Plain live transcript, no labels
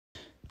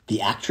The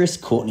actress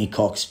Courtney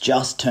Cox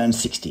just turned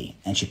 60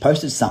 and she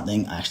posted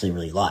something I actually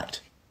really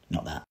liked.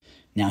 Not that.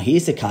 Now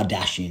here's the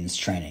Kardashians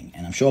training,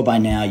 and I'm sure by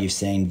now you've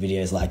seen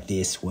videos like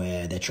this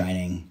where their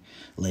training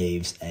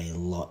leaves a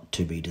lot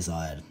to be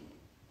desired.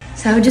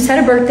 So I just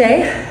had a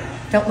birthday.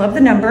 Don't love the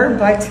number,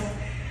 but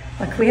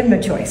look, we have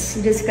no choice.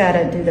 You just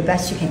gotta do the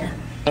best you can.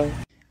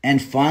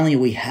 And finally,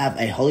 we have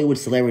a Hollywood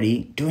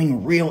celebrity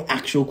doing real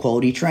actual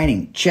quality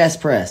training.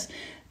 Chest press,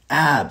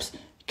 abs,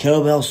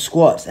 kettlebell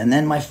squats, and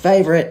then my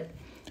favorite,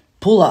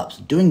 pull-ups,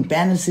 doing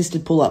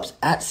band-assisted pull-ups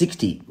at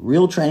 60.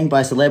 Real training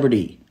by a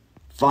celebrity.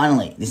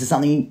 Finally, this is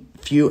something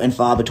few and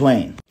far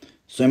between.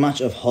 So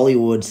much of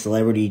Hollywood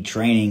celebrity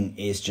training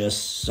is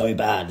just so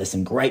bad. There's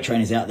some great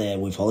trainers out there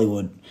with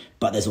Hollywood,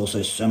 but there's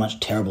also so much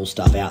terrible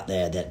stuff out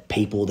there that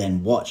people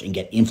then watch and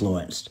get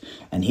influenced.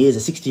 And here's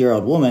a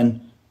 60-year-old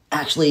woman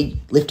actually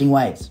lifting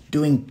weights,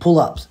 doing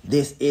pull-ups.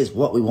 This is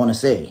what we want to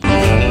see.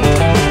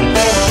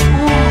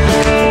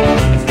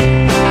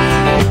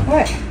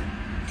 What?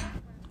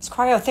 It's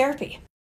cryotherapy.